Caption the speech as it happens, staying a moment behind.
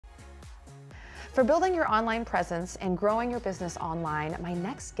For building your online presence and growing your business online, my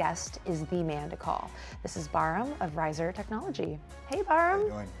next guest is the man to call. This is Bahram of Rizer Technology. Hey, Bahram. How you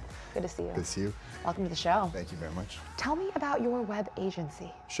doing? Good to see you. Good to see you. Welcome to the show. Thank you very much. Tell me about your web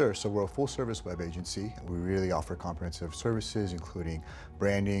agency. Sure, so we're a full-service web agency. We really offer comprehensive services, including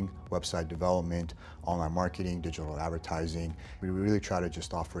branding, website development, online marketing, digital advertising. We really try to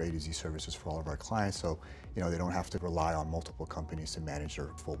just offer A to Z services for all of our clients, so they don't have to rely on multiple companies to manage their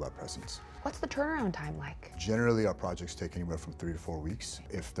full web presence. What's the turnaround time like? Generally, our projects take anywhere from 3 to 4 weeks.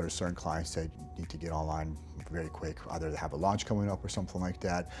 If there are certain clients that need to get online very quick, either they have a launch coming up or something like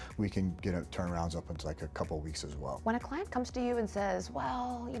that, we can get turnarounds up into like a couple of weeks as well. When a client comes to you and says,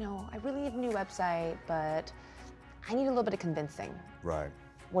 well, I really need a new website, but I need a little bit of convincing. Right.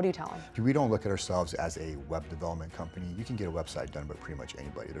 What do you tell them? We don't look at ourselves as a web development company. You can get a website done by pretty much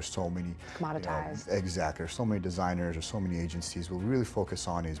anybody. There's so many. Commoditized. Exactly. There's so many designers, there's so many agencies. What we really focus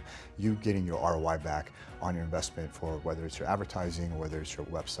on is you getting your ROI back on your investment for whether it's your advertising or whether it's your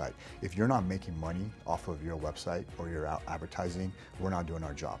website. If you're not making money off of your website or your advertising, we're not doing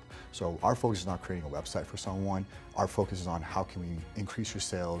our job. So our focus is not creating a website for someone. Our focus is on how can we increase your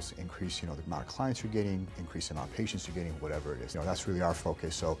sales, increase the amount of clients you're getting, increase the amount of patients you're getting, whatever it is. That's really our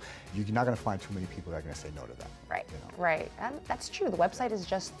focus. So you're not going to find too many people that are going to say no to that. Right, right. And that's true. The website is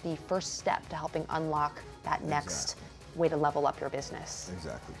just the first step to helping unlock that next way to level up your business.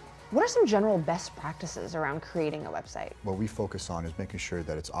 Exactly. What are some general best practices around creating a website? What we focus on is making sure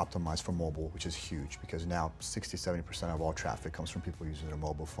that it's optimized for mobile, which is huge because now 60–70% of all traffic comes from people using their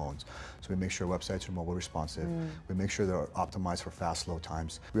mobile phones. So we make sure websites are mobile responsive. We make sure they're optimized for fast load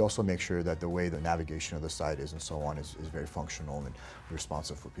times. We also make sure that the way the navigation of the site is and so on is very functional and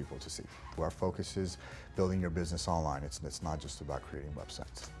responsive for people to see. Our focus is building your business online. It's not just about creating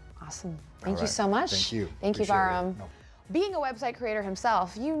websites. Awesome. Thank you so much. Thank you. Thank you, Bahram. No. Being a website creator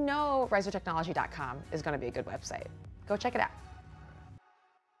himself, RizerTechnology.com is going to be a good website. Go check it out.